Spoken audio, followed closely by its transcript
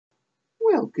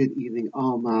Well, good evening,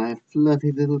 all my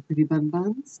fluffy little pretty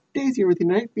bun-buns. Daisy here with you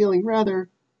tonight, feeling rather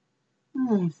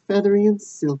feathery and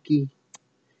silky,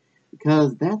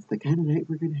 because that's the kind of night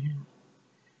we're going to have.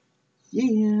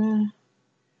 Yeah.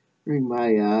 Wearing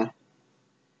my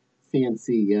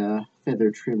fancy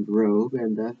feather-trimmed robe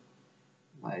and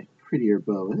my prettier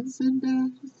boas, and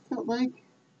just felt like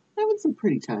having some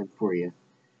pretty time for you.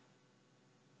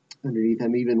 Underneath,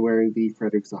 I'm even wearing the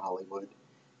Fredericks of Hollywood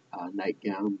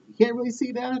nightgown. You can't really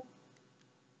see that,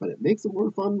 but it makes it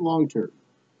more fun long term.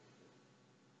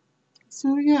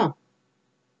 So yeah,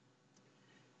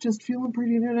 just feeling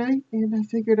pretty tonight, and I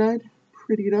figured I'd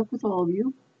pretty it up with all of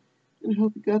you, and I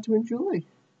hope you got to enjoy.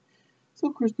 So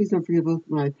of course, please don't forget about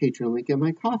my Patreon link and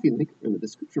my Coffee link in the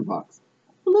description box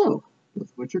below, both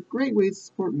of which are great ways to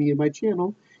support me and my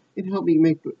channel and help me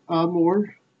make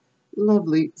more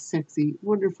lovely, sexy,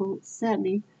 wonderful,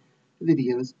 satiny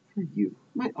videos for you,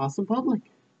 my awesome public.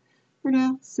 For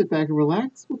now, sit back and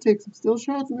relax. We'll take some still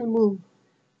shots and then we'll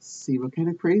see what kind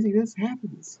of craziness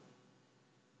happens.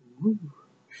 Woo.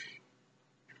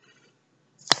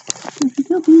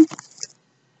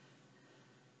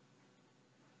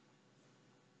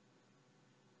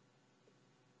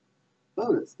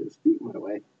 Bonus, there's feet in my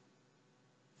way.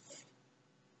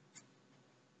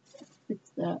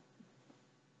 Fix that.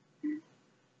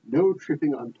 No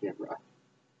tripping on camera.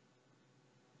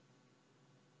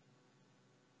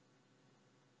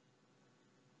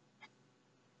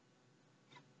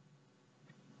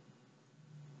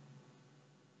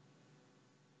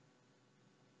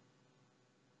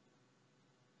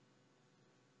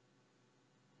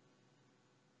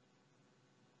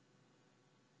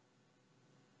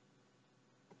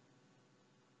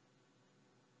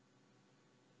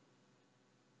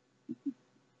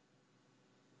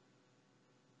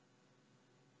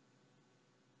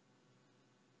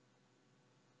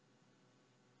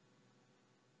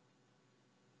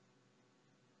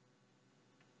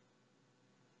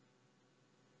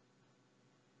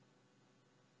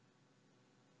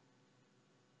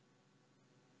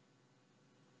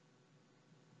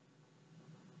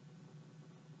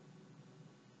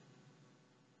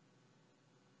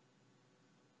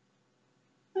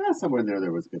 Somewhere in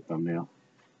there was a good thumbnail.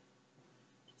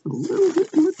 Just a little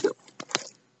bit more tilt.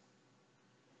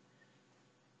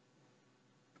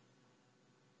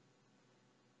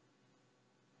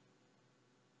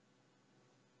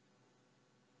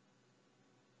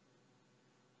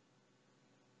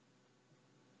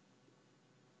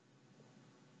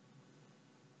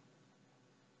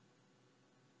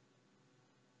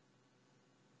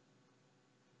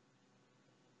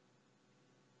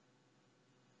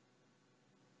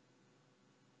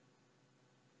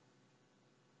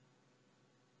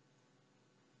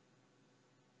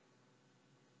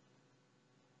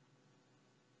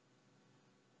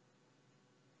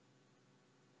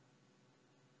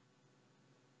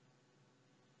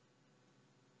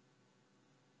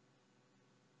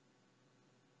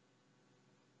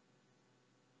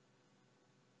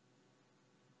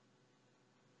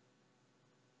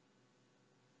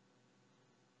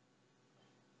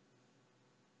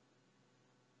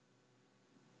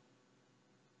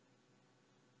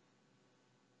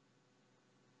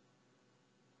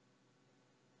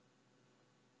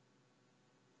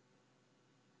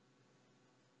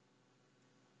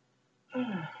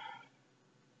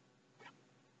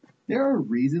 There are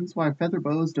reasons why feather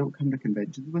boas don't come to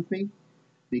conventions with me,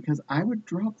 because I would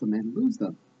drop them and lose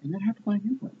them, and then have to buy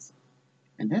new ones.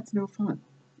 And that's no fun.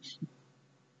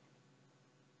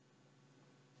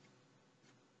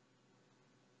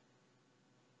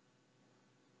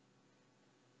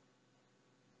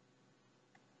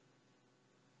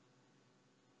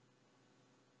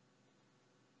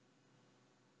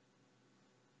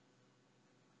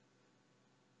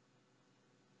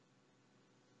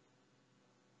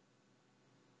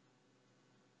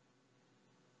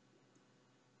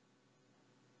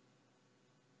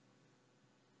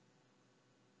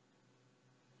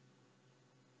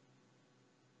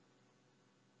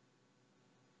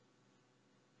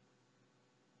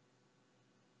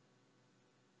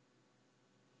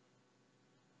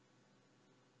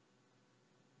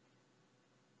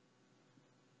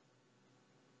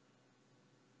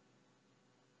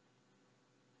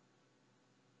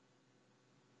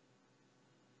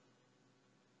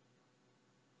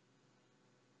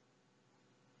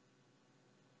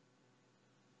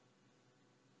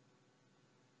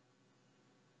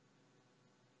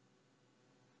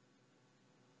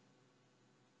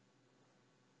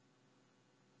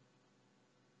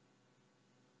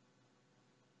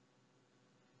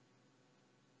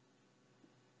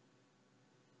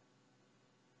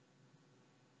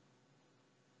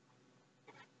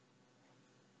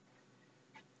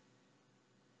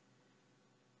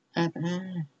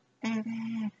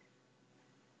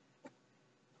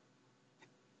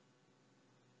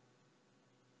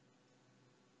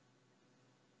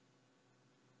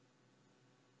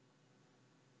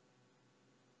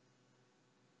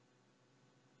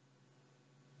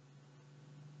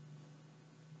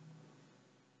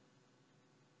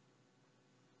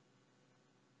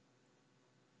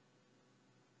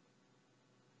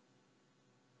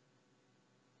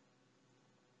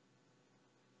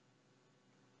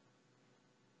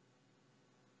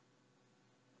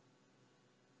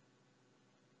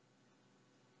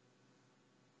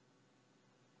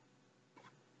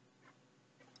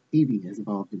 Evie has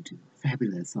evolved into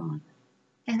fabulous on.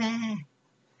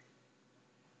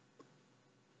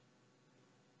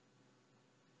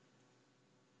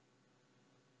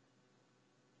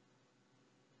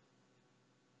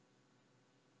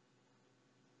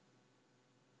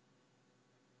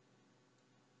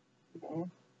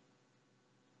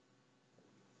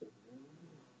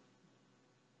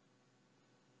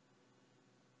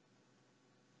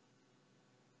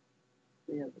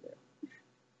 Stay over there.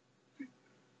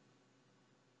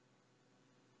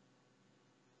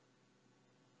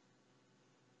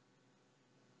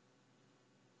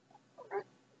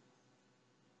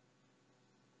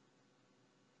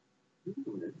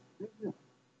 There you go.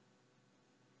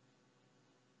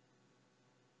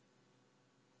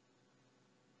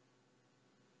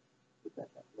 Put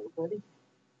that back, little buddy.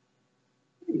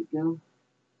 There you go.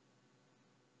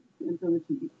 Stand on the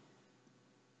TV.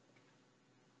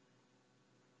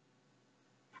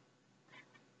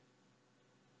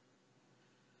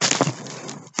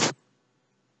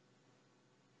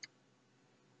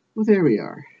 Well, there we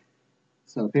are.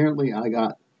 So apparently I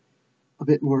got a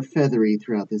bit more feathery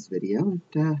throughout this video,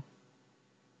 and,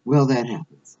 well, that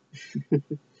happens.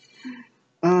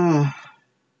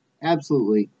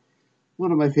 Absolutely.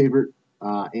 One of my favorite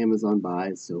Amazon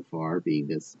buys so far being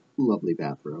this lovely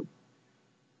bathrobe.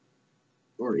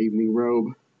 Or evening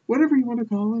robe. Whatever you want to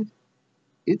call it.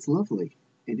 It's lovely.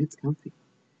 And it's comfy.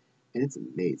 And it's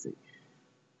amazing.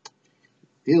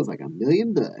 Feels like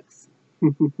 $1,000,000.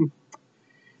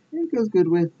 It goes good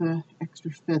with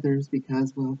extra feathers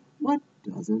because, well, what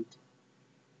doesn't?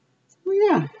 So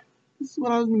yeah, this is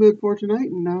what I was in the mood for tonight,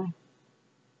 and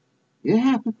it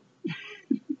happened.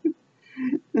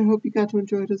 I hope you got to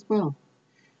enjoy it as well.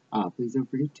 Please don't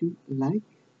forget to like,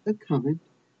 comment,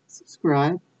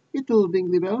 subscribe, hit the little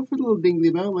dingly bell for the little dingly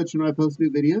bell, let you know I post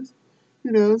new videos.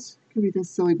 Who knows, could be this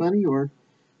silly bunny or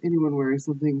anyone wearing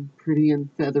something pretty and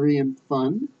feathery and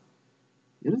fun.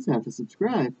 You just have to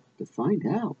subscribe to find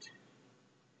out.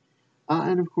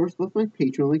 And of course, both my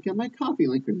Patreon link and my Ko-fi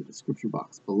link are in the description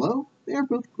box below. They are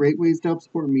both great ways to help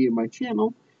support me and my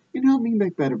channel and help me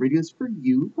make better videos for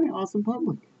you, my awesome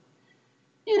public.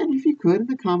 And if you could, in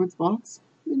the comments box,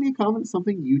 leave me a comment on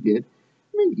something you did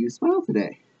that made you smile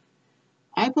today.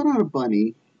 I put on a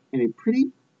bunny in a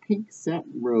pretty pink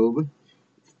satin robe,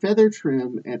 feather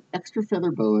trim, and extra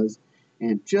feather boas,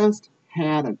 and just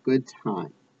had a good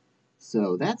time.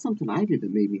 So that's something I did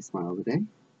that made me smile today.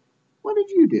 What did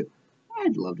you do?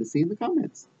 I'd love to see in the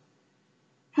comments.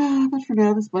 But for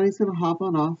now, this bunny's gonna hop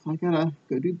on off. I gotta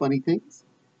go do bunny things.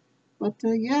 But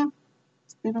yeah,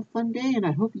 it's been a fun day, and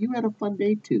I hope you had a fun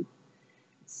day too.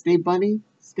 Stay bunny,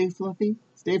 stay fluffy,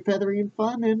 stay feathery and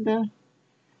fun, and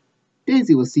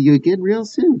Daisy will see you again real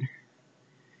soon.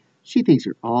 She thinks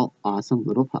you're all awesome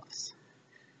little puffs.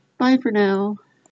 Bye for now.